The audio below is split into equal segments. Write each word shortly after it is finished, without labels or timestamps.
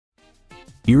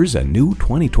Here's a new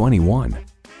 2021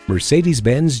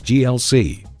 Mercedes-Benz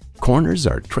GLC. Corners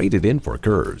are traded in for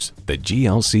curves. The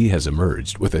GLC has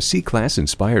emerged with a C-Class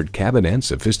inspired cabin and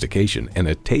sophistication and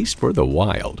a taste for the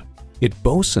wild. It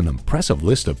boasts an impressive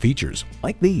list of features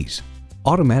like these: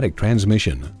 automatic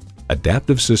transmission,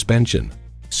 adaptive suspension,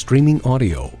 streaming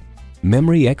audio,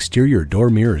 memory exterior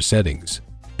door mirror settings,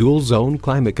 dual zone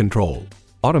climate control,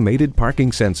 automated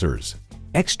parking sensors,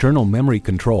 external memory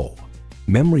control,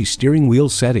 memory steering wheel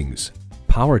settings,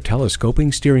 power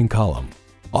telescoping steering column,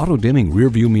 auto-dimming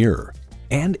rearview mirror,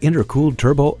 and intercooled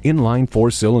turbo inline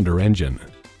 4-cylinder engine.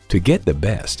 To get the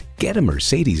best, get a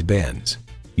Mercedes-Benz.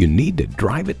 You need to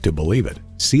drive it to believe it.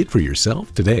 See it for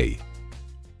yourself today.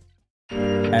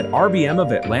 At RBM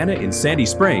of Atlanta in Sandy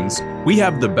Springs, we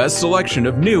have the best selection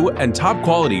of new and top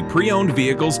quality pre-owned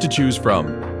vehicles to choose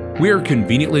from. We are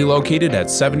conveniently located at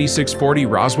 7640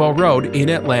 Roswell Road in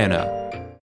Atlanta.